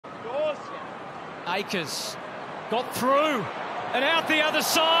Akers got through and out the other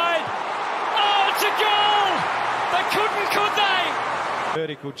side. Oh, it's a goal! They couldn't, could they?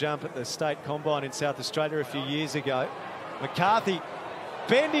 Vertical jump at the state combine in South Australia a few years ago. McCarthy,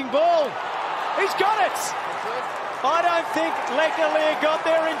 bending ball. He's got it! I don't think Leclerc got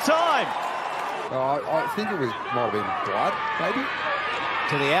there in time. I think it might have been blood, maybe.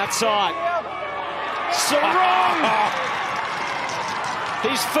 To the outside. Sarong!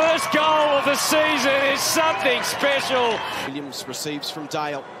 His first goal of the season is something special. Williams receives from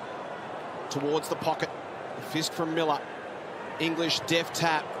Dale. Towards the pocket. A fist from Miller. English deft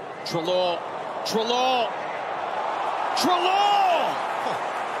tap. Treloar. Treloar! Treloar!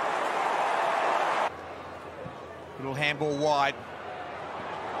 Little handball wide.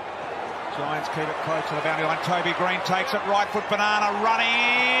 Giants keep it close to the boundary line. Toby Green takes it. Right foot banana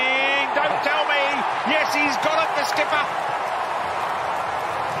running. Don't tell me. Yes, he's got it, the skipper.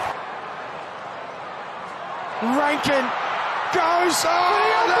 Rankin goes. Oh,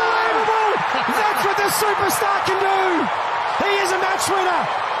 unbelievable! That's what the superstar can do. He is a match winner.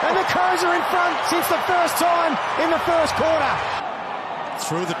 And the Crows are in front since the first time in the first quarter.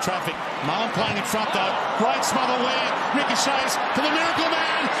 Through the traffic. Mullen playing in front though. Great smother wear. Ricochets to the miracle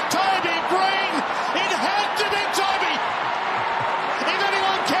man. Toby Green. It had to be Toby. If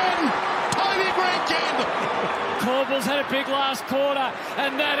anyone can, Toby Green can. Corbell's had a big last quarter,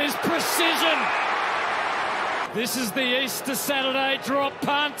 and that is precision. This is the Easter Saturday drop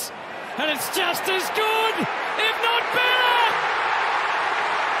punt, and it's just as good, if not better.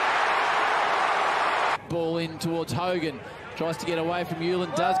 Ball in towards Hogan. Tries to get away from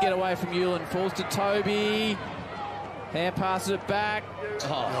Hewlin, does get away from Hewlin, falls to Toby. Hand passes it back.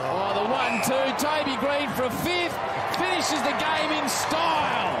 Oh, the 1-2. Toby Green for a fifth. Finishes the game in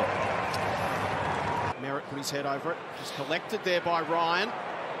style. Merritt put his head over it. Just collected there by Ryan.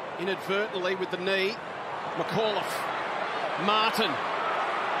 Inadvertently with the knee. McAuliffe. Martin.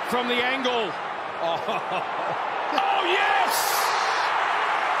 From the angle. Oh yes!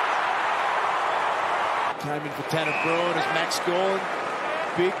 Came in for Tanner Bruin as Max Gorn.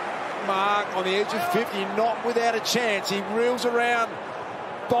 Big mark on the edge of 50, not without a chance. He reels around,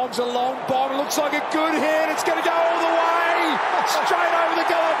 bombs a long bomb, looks like a good hit. It's going to go all the way, straight over the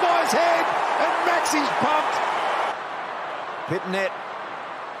goal boy's head, and Maxi's pumped. Pitnet,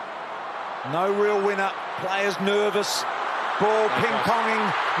 no real winner, players nervous. Ball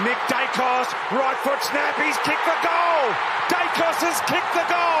ping-ponging, Nick Dacos, right foot snap, he's kicked the goal. Dacos has kicked the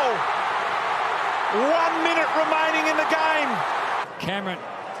goal. 1 minute remaining in the game. Cameron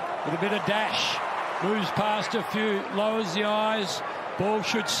with a bit of dash. Moves past a few, lowers the eyes. Ball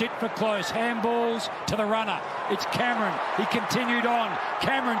should sit for close. Handballs to the runner. It's Cameron. He continued on.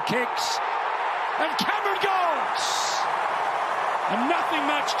 Cameron kicks. And Cameron goes. And nothing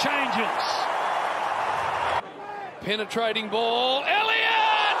much changes. Penetrating ball.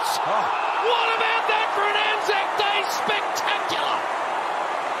 Elliott! What about that for an Anzac Day? Spectacular!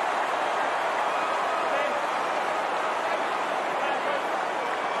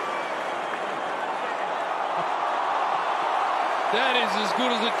 That is as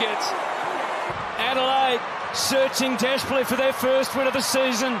good as it gets. Adelaide searching desperately for their first win of the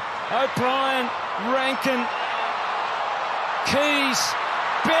season. O'Brien, Rankin, Keys,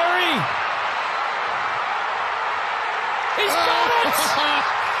 Berry. He's got it!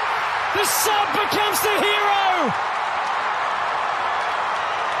 The sub becomes the hero!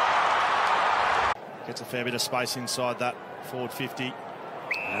 Gets a fair bit of space inside that forward 50.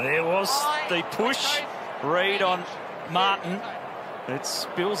 There was the push. Reid on Martin. It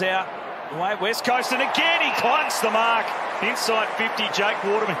spills out away West Coast, and again he climbs the mark. Inside 50, Jake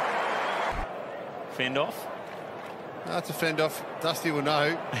Waterman. Fend off. That's a fend off. Dusty will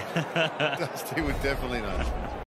know. Dusty would definitely know.